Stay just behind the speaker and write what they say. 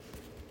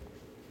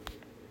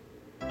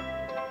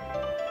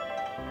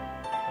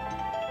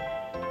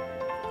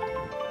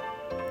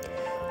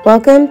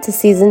Welcome to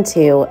Season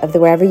 2 of the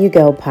Wherever You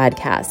Go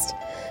podcast.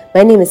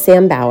 My name is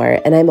Sam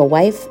Bauer, and I'm a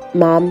wife,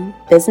 mom,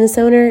 business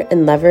owner,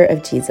 and lover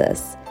of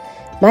Jesus.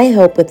 My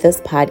hope with this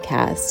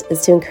podcast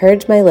is to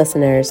encourage my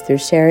listeners through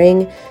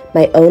sharing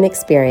my own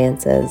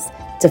experiences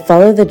to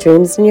follow the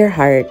dreams in your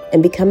heart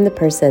and become the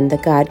person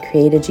that God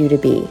created you to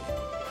be.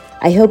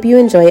 I hope you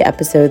enjoy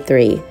episode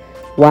 3,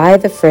 Why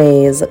the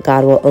Phrase,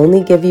 God will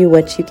only give you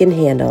what you can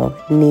handle,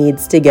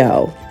 needs to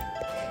go.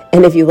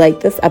 And if you like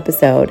this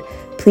episode,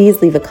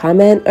 please leave a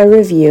comment or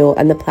review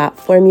on the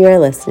platform you are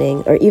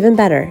listening, or even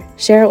better,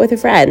 share it with a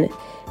friend.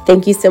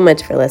 Thank you so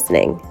much for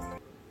listening.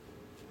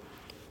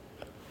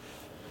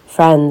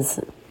 Friends,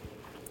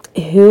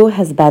 who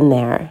has been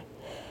there?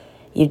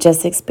 You've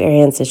just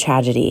experienced a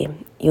tragedy.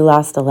 You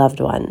lost a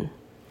loved one.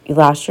 You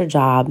lost your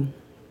job.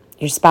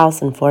 Your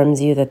spouse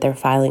informs you that they're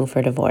filing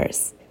for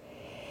divorce.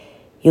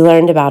 You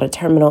learned about a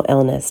terminal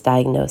illness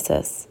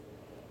diagnosis.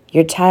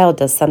 Your child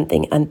does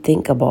something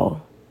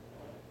unthinkable.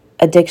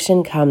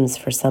 Addiction comes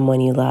for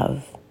someone you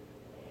love,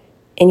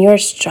 and you're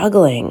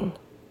struggling,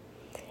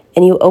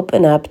 and you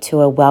open up to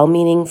a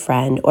well-meaning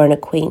friend or an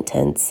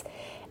acquaintance,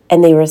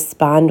 and they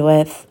respond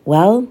with,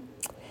 well,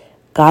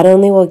 God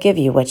only will give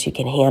you what you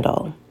can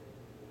handle.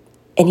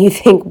 And you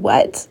think,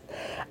 what?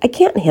 I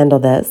can't handle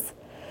this.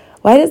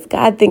 Why does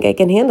God think I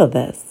can handle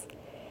this?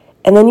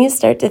 And then you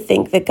start to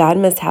think that God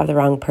must have the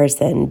wrong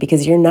person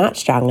because you're not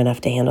strong enough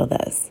to handle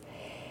this.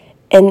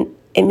 And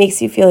it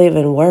makes you feel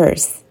even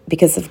worse.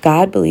 Because if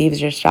God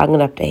believes you're strong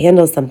enough to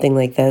handle something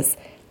like this,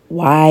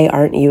 why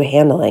aren't you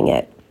handling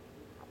it?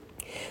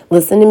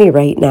 Listen to me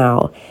right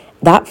now.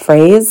 That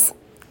phrase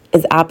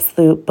is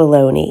absolute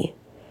baloney.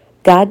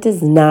 God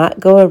does not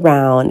go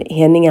around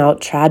handing out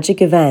tragic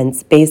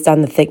events based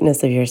on the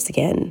thickness of your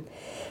skin.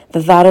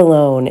 The thought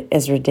alone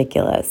is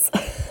ridiculous.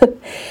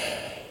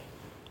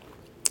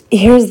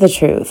 Here's the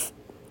truth.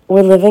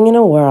 We're living in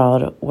a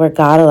world where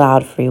God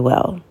allowed free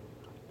will.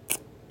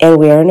 And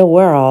we're in a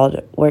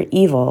world where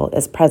evil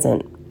is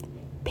present.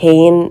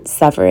 Pain,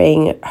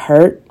 suffering,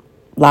 hurt,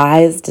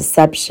 lies,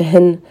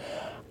 deception,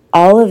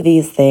 all of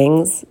these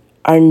things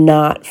are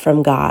not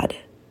from God.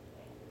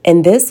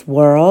 And this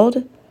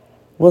world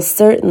will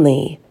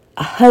certainly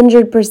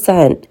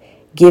 100%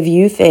 give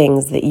you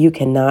things that you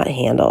cannot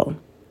handle.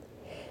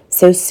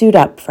 So suit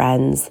up,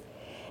 friends,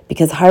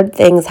 because hard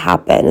things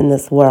happen in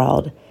this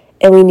world,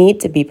 and we need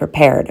to be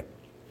prepared.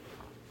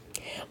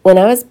 When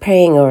I was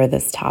praying over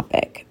this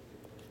topic,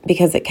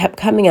 because it kept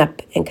coming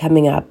up,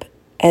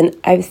 and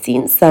I've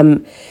seen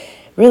some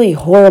really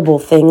horrible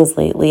things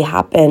lately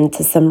happen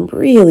to some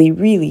really,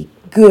 really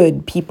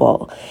good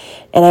people.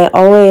 And I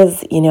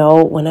always,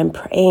 when I'm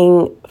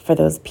praying for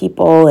those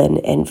people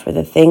and for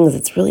the things,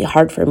 it's really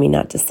hard for me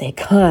not to say,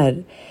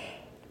 God,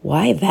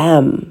 why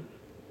them?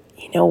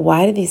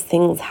 Why do these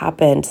things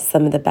happen to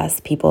some of the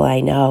best people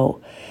I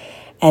know?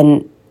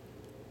 And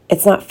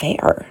it's not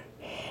fair.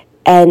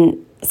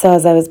 And so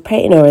as I was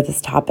praying over this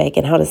topic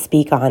and how to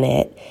speak on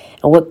it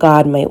and what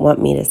God might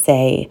want me to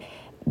say,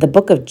 the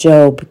book of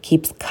Job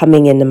keeps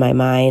coming into my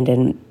mind.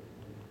 And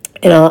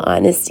in all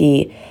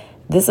honesty,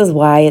 this is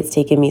why it's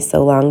taken me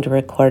so long to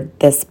record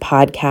this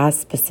podcast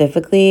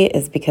specifically,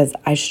 is because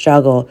I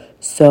struggle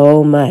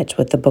so much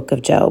with the book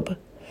of Job.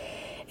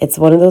 It's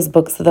one of those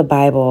books of the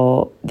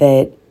Bible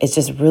that is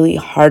just really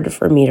hard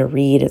for me to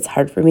read. It's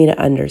hard for me to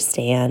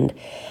understand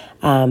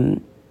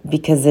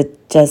because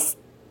it just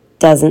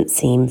doesn't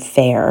seem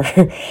fair.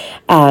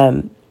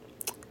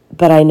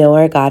 But I know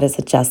our God is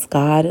a just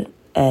God,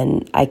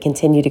 and I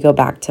continue to go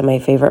back to my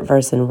favorite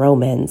verse in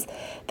Romans,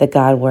 that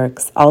God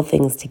works all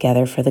things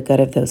together for the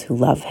good of those who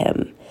love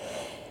him.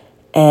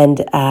 And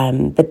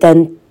but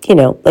then,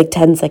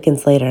 10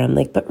 seconds later, I'm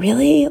like, but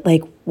really?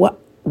 Like, what?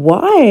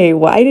 Why?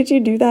 Why did you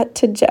do that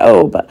to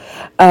Job?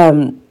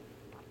 And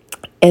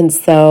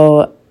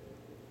so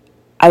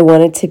I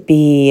wanted to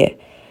be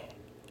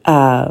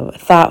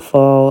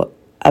thoughtful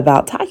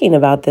about talking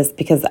about this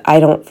because I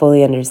don't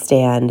fully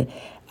understand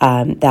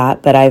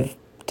that, but I've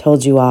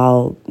told you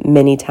all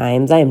many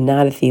times, I am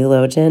not a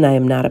theologian, I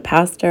am not a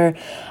pastor,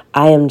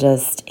 I am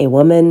just a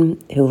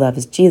woman who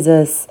loves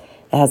Jesus,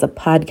 that has a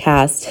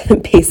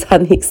podcast based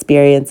on the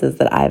experiences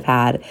that I've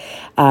had,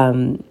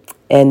 and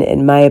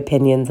my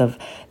opinions of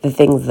the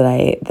things that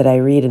I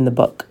read in the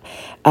book.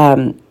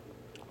 And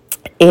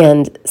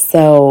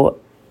so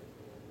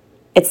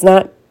it's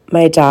not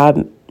my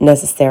job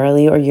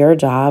necessarily, or your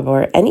job,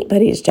 or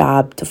anybody's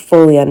job to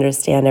fully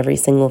understand every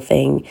single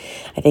thing.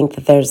 I think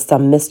that there's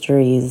some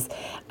mysteries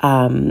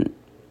that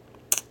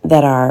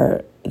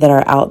are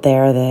out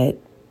there that,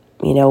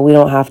 we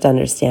don't have to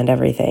understand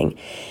everything.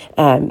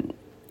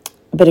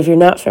 But if you're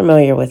not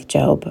familiar with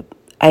Job,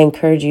 I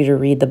encourage you to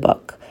read the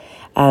book.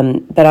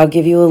 But I'll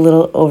give you a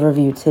little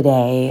overview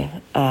today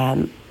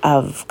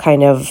of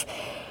kind of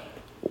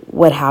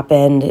what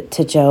happened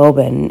to Job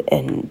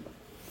and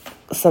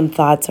some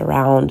thoughts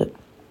around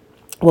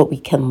what we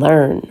can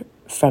learn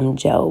from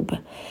Job.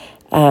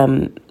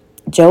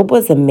 Job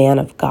was a man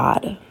of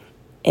God.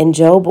 In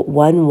Job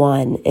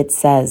 1:1, it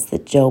says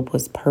that Job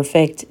was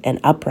perfect and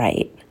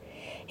upright.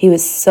 He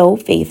was so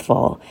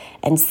faithful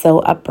and so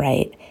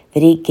upright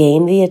that he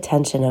gained the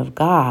attention of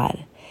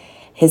God.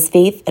 His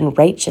faith and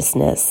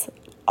righteousness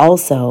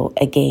also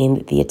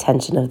gained the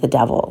attention of the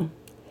devil.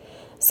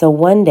 So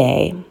one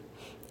day,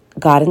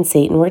 God and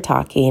Satan were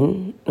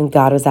talking, and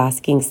God was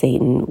asking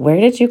Satan,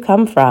 where did you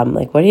come from?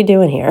 Like, what are you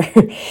doing here?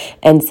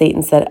 And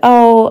Satan said,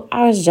 oh,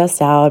 I was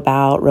just out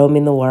about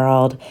roaming the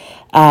world,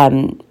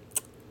 and,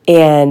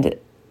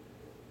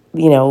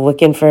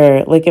 looking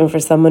for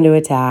someone to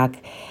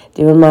attack,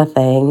 doing my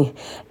thing.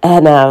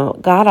 And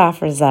God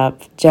offers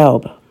up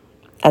Job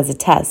as a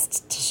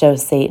test to show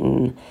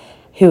Satan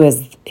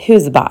who's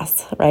the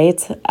boss,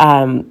 right?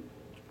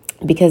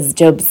 Because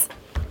Job's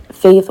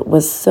faith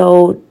was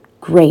so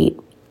great,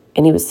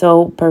 and he was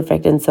so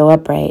perfect and so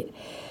upright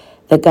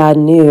that God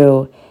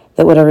knew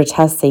that whatever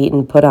test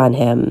Satan put on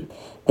him,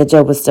 that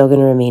Job was still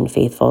going to remain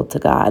faithful to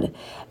God.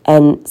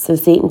 And so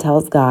Satan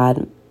tells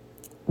God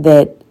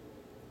that,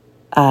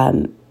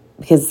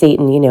 because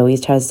Satan, he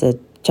tries to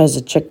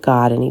trick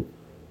God, and he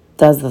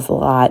does this a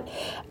lot.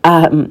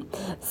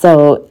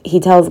 So he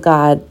tells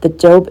God that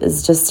Job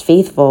is just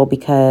faithful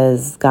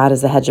because God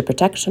is a hedge of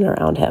protection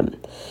around him.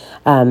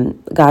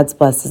 God's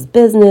blessed his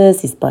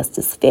business, he's blessed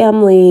his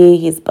family,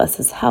 he's blessed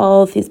his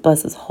health, he's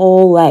blessed his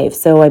whole life.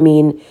 So,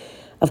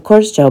 of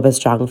course Job has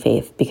strong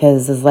faith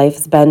because his life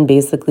has been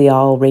basically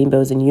all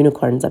rainbows and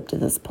unicorns up to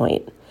this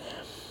point.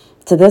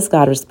 To this,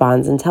 God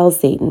responds and tells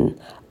Satan,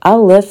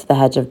 I'll lift the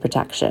hedge of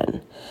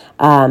protection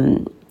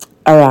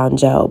around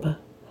Job.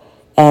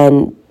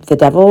 And the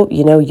devil,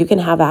 you can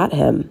have at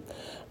him.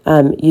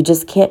 You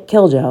just can't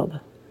kill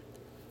Job.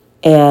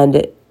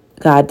 And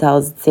God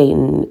tells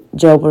Satan,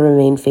 Job will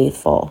remain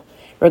faithful,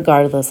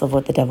 regardless of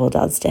what the devil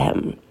does to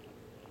him.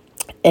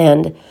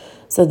 And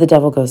so the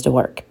devil goes to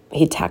work.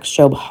 He attacks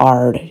Job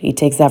hard. He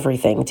takes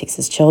everything. He takes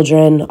his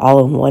children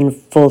all in one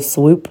full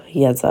swoop.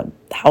 He has a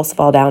house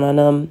fall down on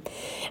him.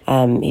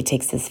 He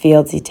takes his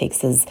fields. He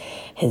takes his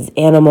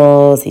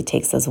animals. He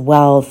takes his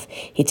wealth.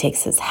 He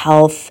takes his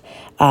health.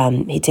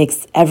 He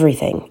takes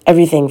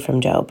everything from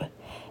Job.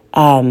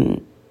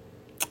 And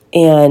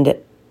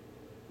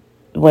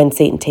when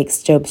Satan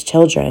takes Job's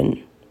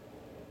children,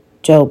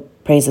 Job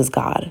praises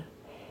God.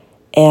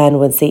 And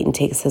when Satan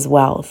takes his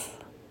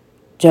wealth,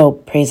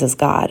 Job praises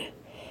God.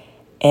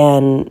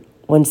 And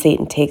when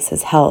Satan takes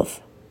his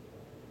health,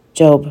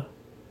 Job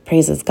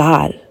praises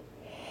God.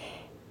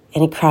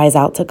 And he cries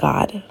out to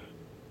God.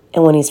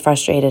 And when he's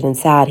frustrated and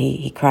sad,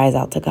 he cries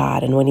out to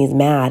God. And when he's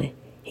mad,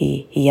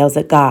 he yells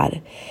at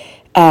God.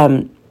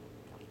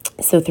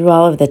 So through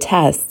all of the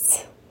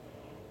tests,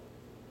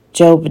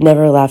 Job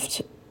never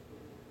left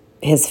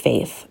his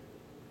faith.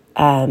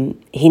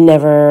 He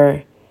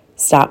never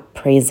stopped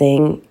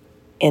praising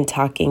and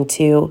talking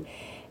to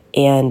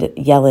and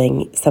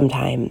yelling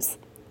sometimes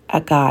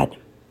at God.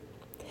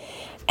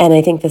 And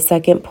I think the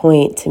second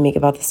point to make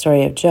about the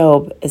story of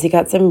Job is he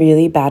got some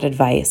really bad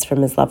advice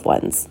from his loved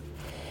ones.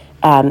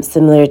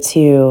 Similar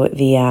to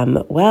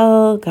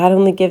the, God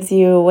only gives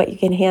you what you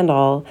can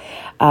handle.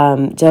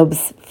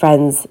 Job's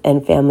friends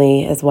and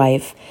family, his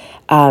wife,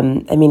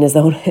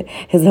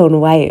 his own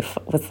wife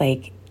was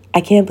like, I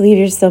can't believe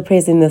you're still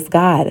praising this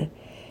God.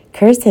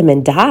 Curse him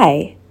and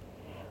die.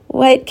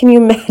 What? Can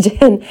you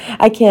imagine?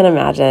 I can't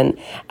imagine.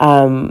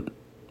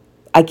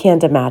 I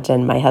can't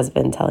imagine my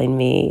husband telling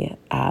me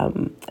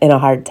in a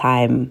hard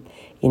time,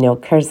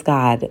 curse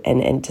God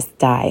and just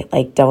die.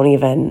 Like, don't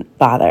even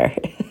bother.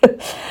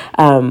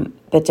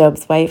 But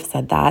Job's wife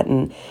said that,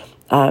 and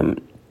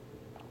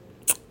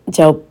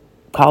Job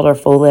called her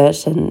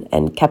foolish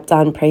and kept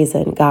on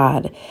praising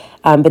God.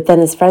 But then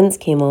his friends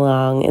came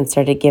along and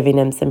started giving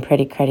him some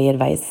pretty cruddy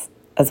advice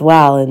as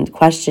well, and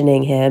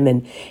questioning him,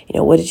 and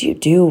what did you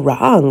do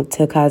wrong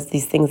to cause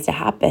these things to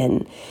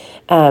happen?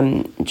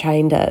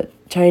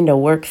 Trying to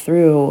work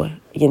through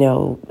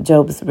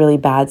Job's really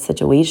bad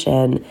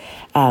situation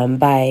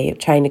by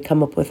trying to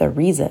come up with a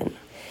reason.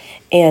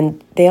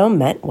 And they all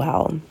meant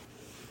well,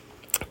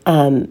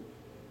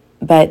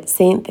 but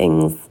saying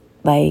things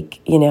like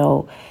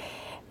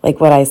like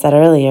what I said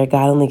earlier,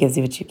 God only gives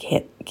you what you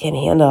can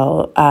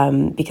handle.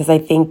 Because I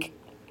think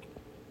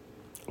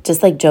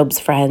just like Job's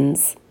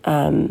friends,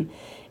 and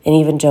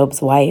even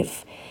Job's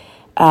wife,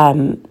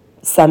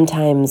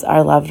 sometimes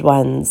our loved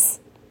ones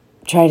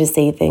try to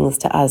say things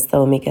to us that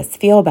will make us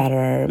feel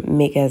better,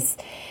 make us,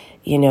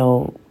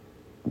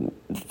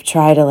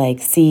 try to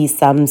see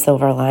some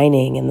silver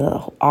lining in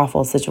the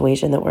awful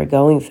situation that we're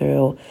going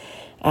through.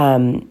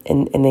 And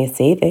they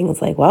say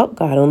things like, well,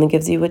 God only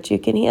gives you what you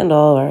can handle,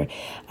 or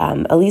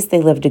at least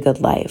they lived a good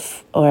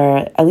life, or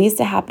at least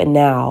it happened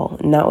now,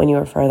 not when you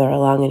were further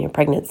along in your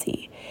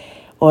pregnancy,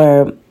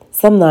 or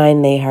some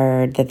line they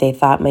heard that they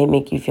thought might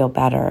make you feel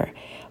better,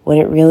 when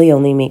it really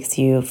only makes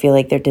you feel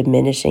like they're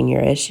diminishing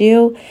your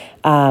issue,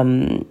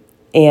 and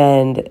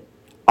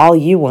all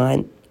you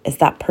want is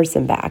that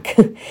person back.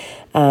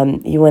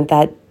 You want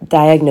that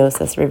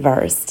diagnosis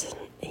reversed.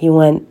 You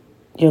want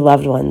your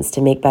loved ones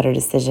to make better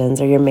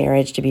decisions, or your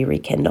marriage to be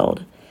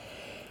rekindled.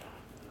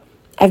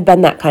 I've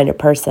been that kind of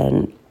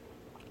person,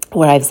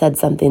 where I've said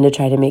something to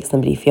try to make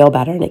somebody feel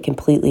better and it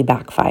completely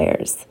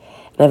backfires.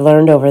 And I've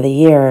learned over the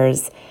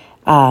years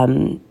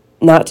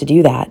not to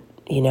do that.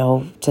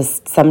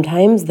 Just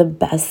sometimes the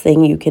best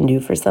thing you can do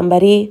for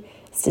somebody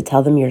is to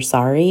tell them you're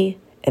sorry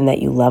and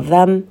that you love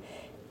them,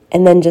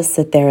 and then just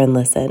sit there and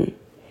listen.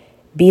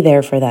 Be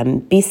there for them.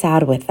 Be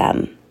sad with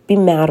them. Be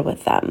mad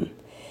with them.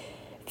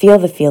 Feel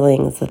the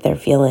feelings that they're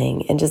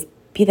feeling and just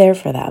be there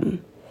for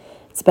them.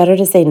 It's better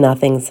to say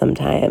nothing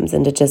sometimes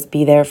and to just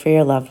be there for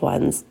your loved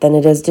ones than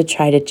it is to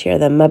try to cheer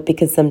them up,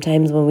 because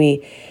sometimes when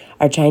we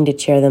are trying to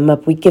cheer them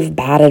up, we give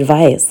bad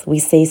advice. We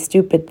say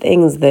stupid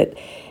things that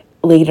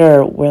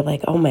later we're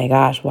like, oh my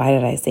gosh, why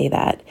did I say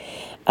that?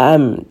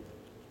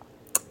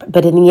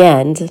 But in the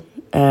end,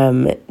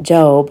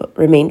 Job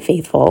remained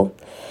faithful,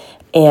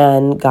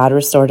 and God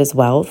restored his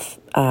wealth.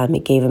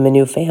 It gave him a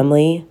new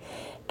family,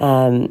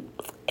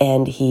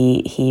 and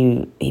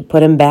he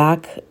put him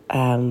back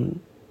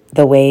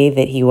the way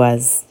that he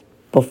was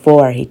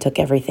before he took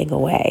everything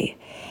away.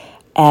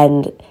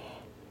 And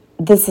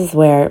this is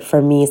where, for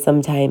me,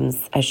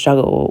 sometimes I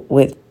struggle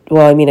with,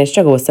 I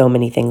struggle with so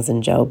many things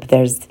in Job.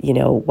 There's,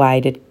 why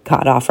did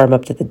God offer him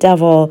up to the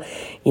devil?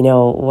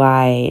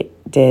 Why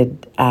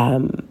did,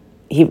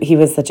 he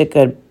was such a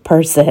good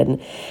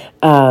person.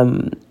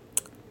 And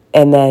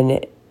then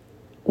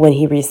when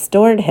he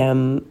restored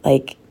him,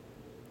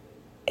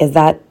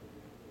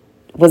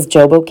 was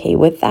Job okay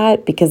with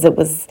that? Because it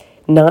was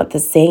not the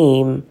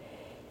same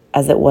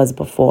as it was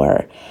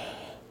before.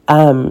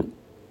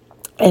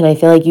 And I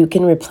feel like you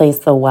can replace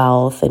the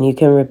wealth and you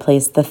can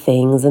replace the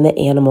things and the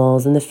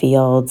animals and the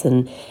fields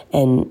and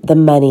the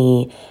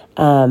money.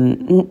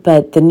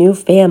 But the new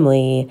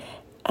family,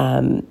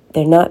 they're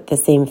not the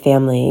same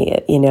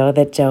family,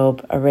 that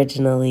Job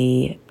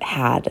originally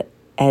had.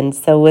 And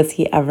so was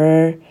he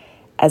ever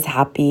as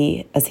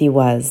happy as he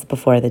was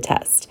before the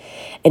test?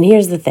 And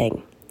here's the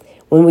thing.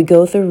 When we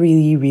go through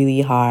really,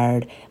 really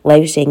hard,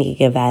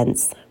 life-changing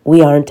events,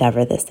 we aren't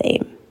ever the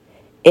same.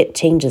 It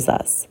changes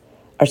us.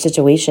 Our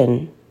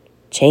situation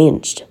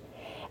changed.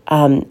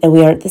 And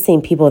we aren't the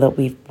same people that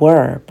we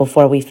were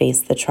before we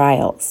faced the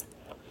trials.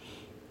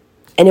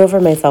 I know for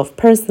myself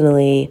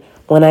personally,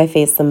 when I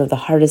faced some of the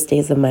hardest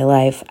days of my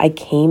life, I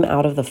came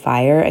out of the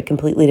fire a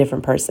completely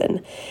different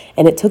person.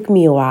 And it took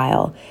me a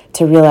while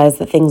to realize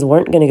that things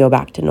weren't going to go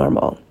back to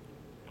normal.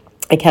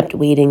 I kept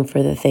waiting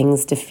for the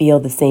things to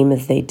feel the same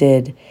as they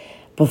did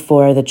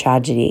before the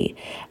tragedy.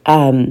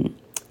 And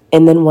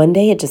then one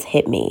day it just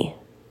hit me.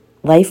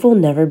 Life will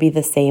never be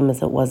the same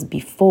as it was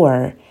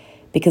before,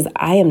 because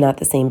I am not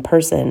the same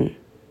person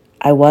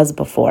I was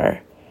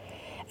before.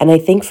 And I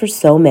think for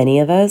so many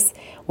of us,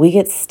 we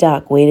get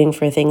stuck waiting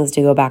for things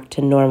to go back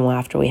to normal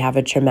after we have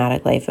a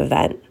traumatic life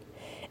event.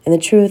 And the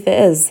truth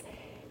is,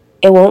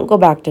 it won't go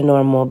back to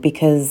normal,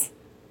 because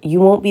you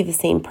won't be the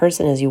same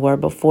person as you were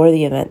before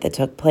the event that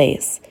took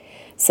place.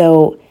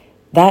 So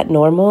that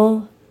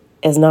normal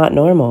is not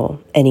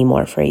normal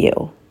anymore for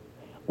you.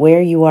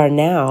 Where you are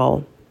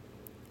now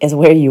is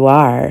where you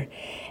are.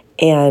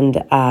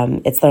 And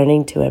it's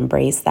learning to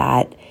embrace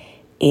that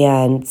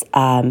and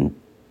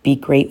be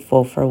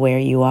grateful for where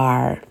you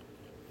are.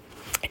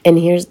 And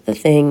here's the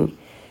thing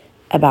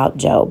about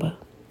Job.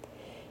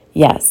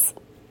 Yes,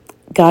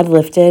 God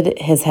lifted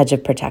his hedge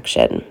of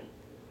protection.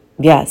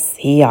 Yes,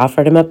 he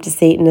offered him up to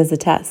Satan as a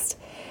test.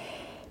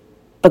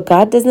 But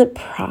God doesn't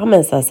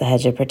promise us a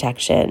hedge of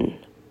protection.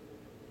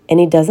 And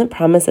he doesn't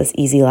promise us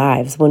easy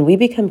lives. When we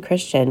become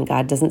Christian,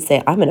 God doesn't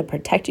say, I'm going to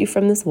protect you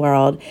from this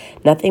world.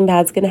 Nothing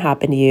bad's going to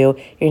happen to you.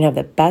 You're going to have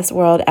the best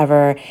world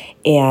ever.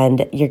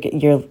 And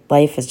your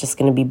life is just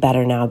going to be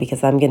better now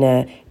because I'm going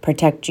to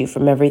protect you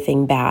from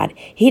everything bad.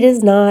 He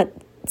does not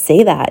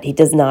say that. He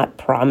does not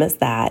promise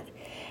that.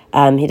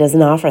 He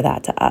doesn't offer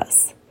that to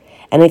us.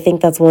 And I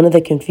think that's one of the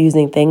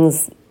confusing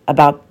things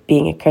about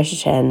being a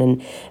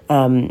Christian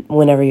and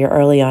whenever you're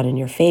early on in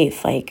your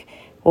faith,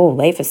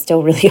 life is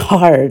still really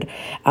hard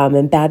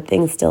and bad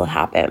things still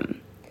happen.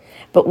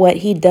 But what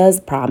he does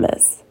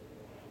promise,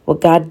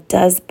 what God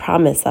does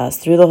promise us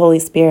through the Holy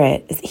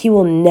Spirit is he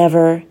will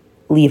never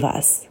leave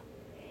us.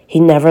 He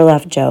never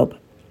left Job.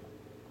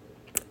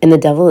 And the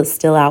devil is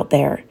still out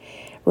there,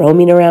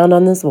 roaming around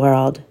on this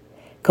world,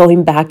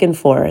 going back and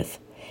forth.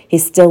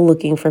 He's still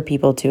looking for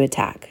people to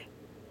attack.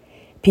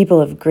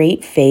 People of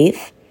great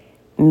faith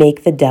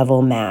make the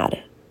devil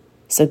mad.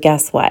 So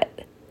guess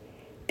what?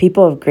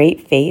 People of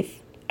great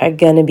faith are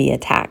going to be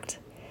attacked.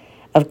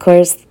 Of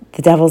course,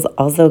 the devil's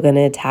also going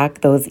to attack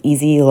those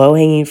easy,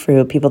 low-hanging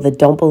fruit, people that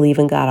don't believe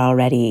in God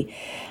already.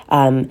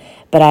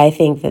 But I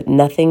think that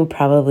nothing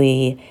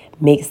probably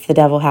makes the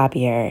devil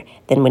happier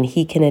than when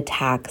he can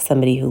attack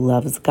somebody who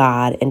loves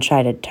God and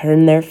try to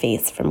turn their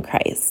face from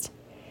Christ.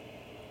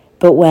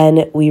 But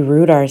when we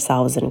root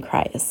ourselves in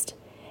Christ,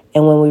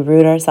 and when we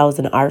root ourselves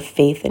in our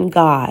faith in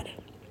God,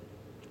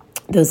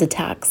 those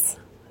attacks,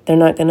 they're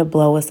not going to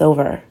blow us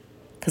over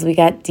because we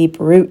got deep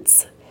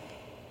roots.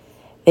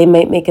 They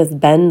might make us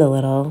bend a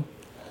little.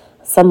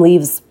 Some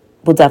leaves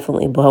will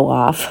definitely blow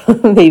off.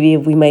 Maybe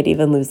we might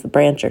even lose a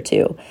branch or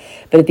two.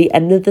 But at the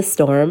end of the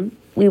storm,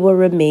 we will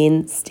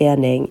remain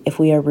standing if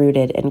we are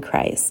rooted in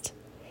Christ.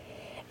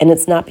 And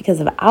it's not because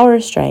of our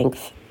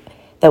strength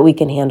that we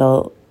can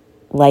handle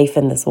life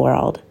in this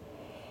world.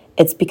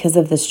 It's because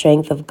of the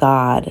strength of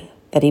God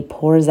that He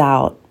pours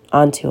out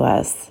onto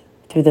us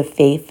through the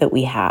faith that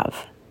we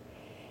have.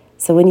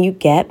 So when you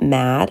get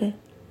mad,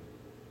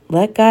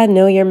 let God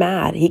know you're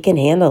mad. He can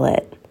handle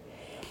it.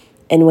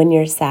 And when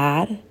you're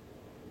sad,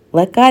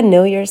 let God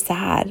know you're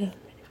sad.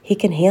 He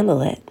can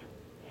handle it.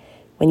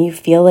 When you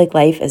feel like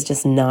life is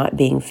just not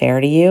being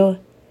fair to you,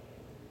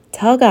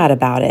 tell God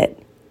about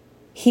it.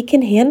 He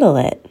can handle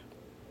it.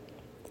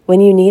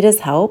 When you need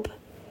His help,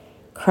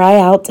 cry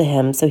out to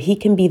Him so He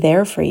can be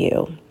there for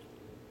you.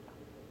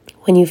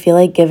 When you feel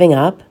like giving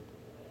up,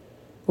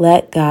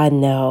 let God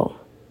know.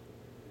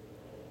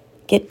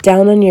 Get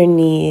down on your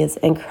knees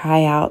and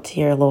cry out to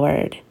your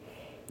Lord,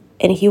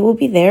 and He will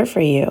be there for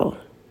you.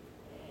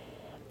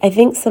 I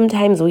think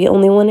sometimes we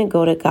only want to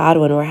go to God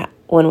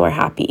when we're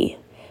happy.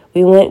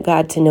 We want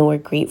God to know we're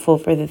grateful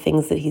for the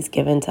things that He's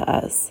given to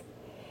us.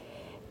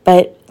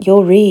 But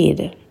you'll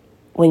read,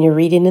 when you're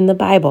reading in the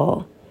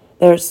Bible,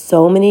 there are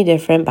so many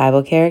different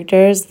Bible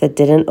characters that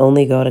didn't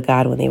only go to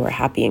God when they were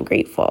happy and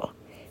grateful.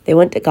 They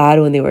went to God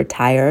when they were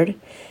tired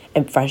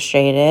and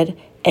frustrated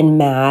and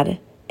mad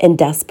and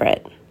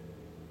desperate.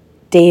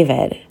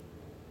 David,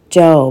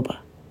 Job,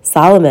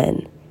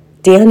 Solomon,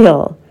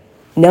 Daniel,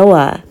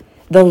 Noah.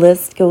 The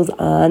list goes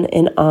on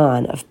and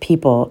on of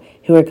people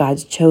who were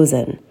God's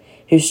chosen,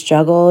 who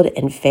struggled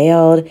and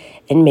failed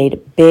and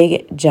made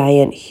big,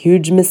 giant,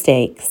 huge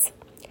mistakes.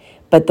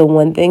 But the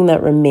one thing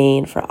that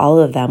remained for all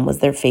of them was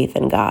their faith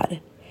in God.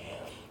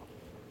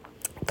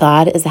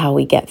 God is how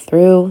we get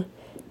through.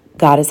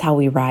 God is how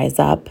we rise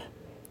up.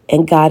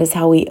 And God is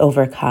how we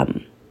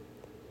overcome.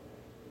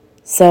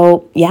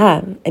 So,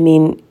 yeah,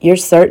 you're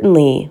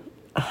certainly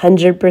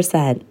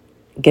 100%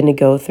 going to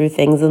go through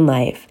things in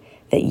life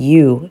that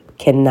you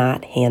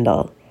cannot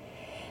handle,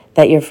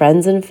 that your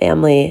friends and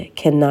family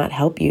cannot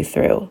help you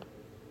through.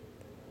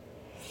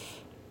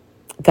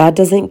 God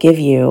doesn't give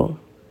you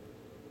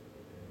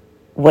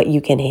what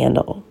you can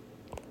handle.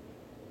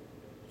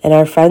 And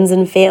our friends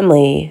and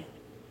family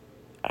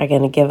are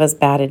going to give us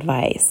bad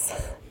advice.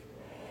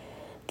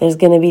 There's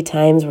going to be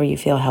times where you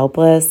feel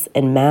helpless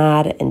and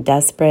mad and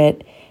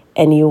desperate,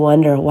 and you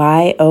wonder,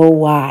 why, oh,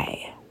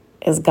 why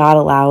is God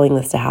allowing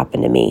this to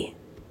happen to me?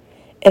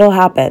 It'll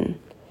happen.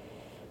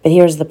 But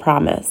here's the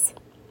promise.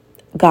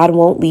 God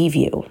won't leave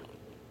you.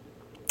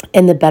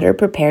 And the better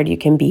prepared you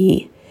can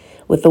be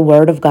with the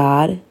Word of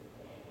God,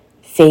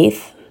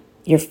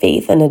 your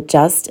faith in a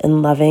just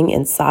and loving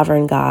and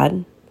sovereign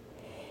God,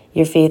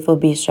 your faith will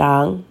be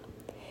strong,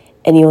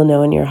 and you will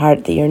know in your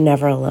heart that you're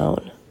never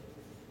alone.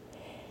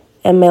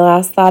 And my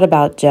last thought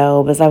about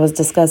Job, as I was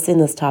discussing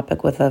this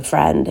topic with a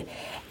friend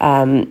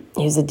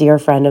who's a dear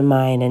friend of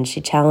mine, and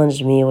she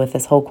challenged me with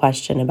this whole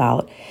question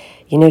about,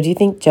 do you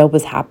think Job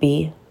was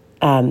happy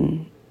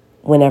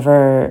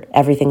whenever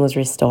everything was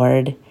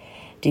restored?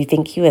 Do you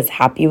think he was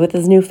happy with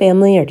his new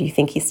family, or do you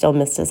think he still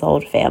missed his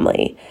old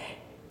family?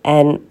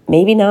 And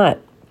maybe not.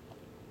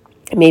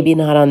 Maybe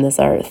not on this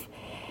earth.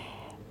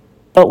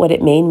 But what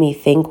it made me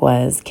think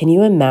was, can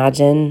you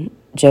imagine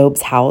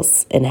Job's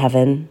house in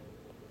heaven?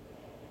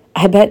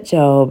 I bet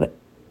Job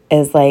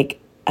is like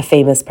a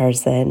famous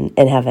person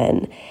in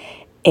heaven.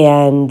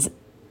 And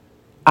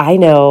I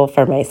know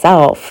for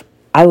myself,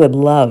 I would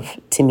love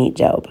to meet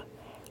Job.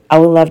 I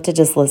would love to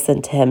just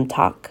listen to him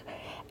talk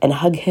and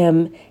hug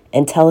him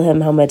and tell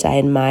him how much I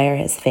admire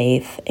his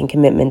faith and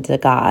commitment to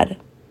God.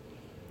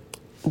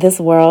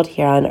 This world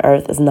here on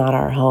earth is not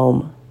our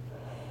home.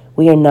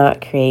 We are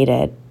not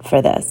created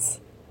for this.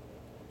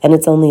 And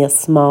it's only a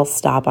small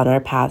stop on our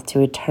path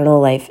to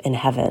eternal life in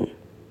heaven.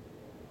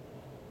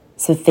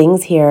 So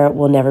things here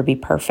will never be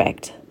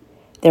perfect.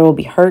 There will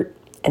be hurt,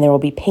 and there will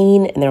be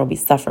pain, and there will be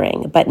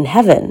suffering. But in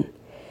heaven,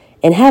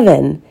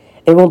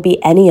 there won't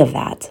be any of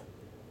that.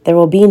 There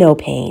will be no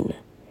pain.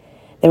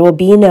 There will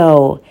be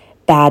no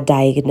bad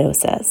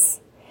diagnosis.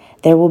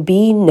 There will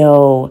be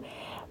no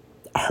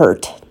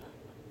hurt.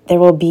 There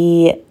will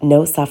be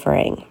no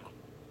suffering.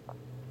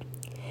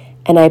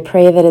 And I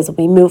pray that as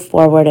we move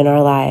forward in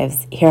our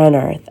lives here on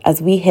earth,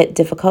 as we hit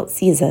difficult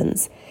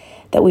seasons,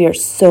 that we are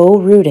so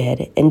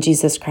rooted in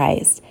Jesus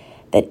Christ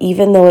that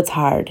even though it's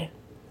hard,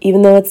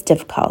 even though it's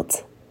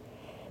difficult,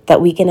 that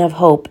we can have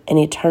hope in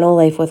eternal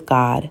life with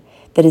God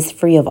that is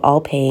free of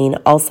all pain,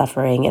 all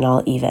suffering, and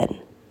all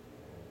evil.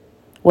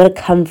 What a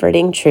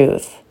comforting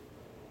truth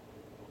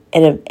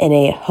and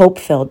a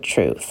hope-filled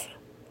truth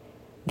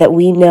that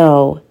we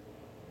know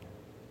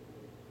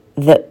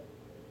that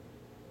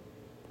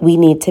we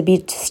need to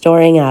be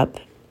storing up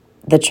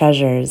the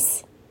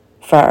treasures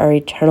for our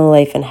eternal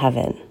life in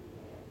heaven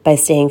by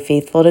staying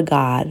faithful to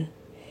God,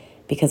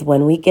 because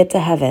when we get to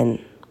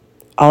heaven,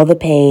 all the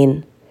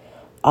pain,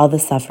 all the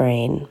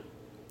suffering,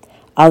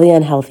 all the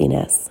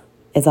unhealthiness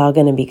is all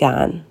going to be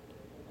gone.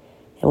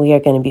 And we are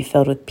going to be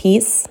filled with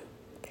peace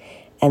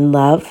and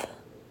love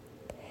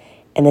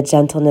and the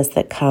gentleness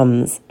that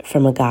comes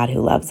from a God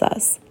who loves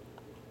us.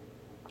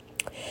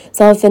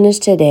 So I'll finish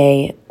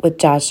today with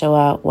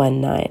Joshua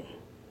 1:9.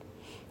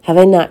 Have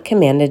I not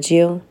commanded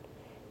you?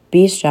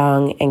 Be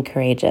strong and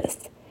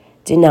courageous.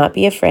 Do not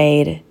be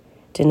afraid.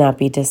 Do not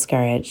be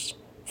discouraged.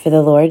 For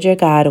the Lord your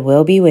God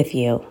will be with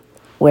you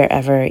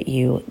wherever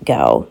you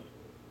go.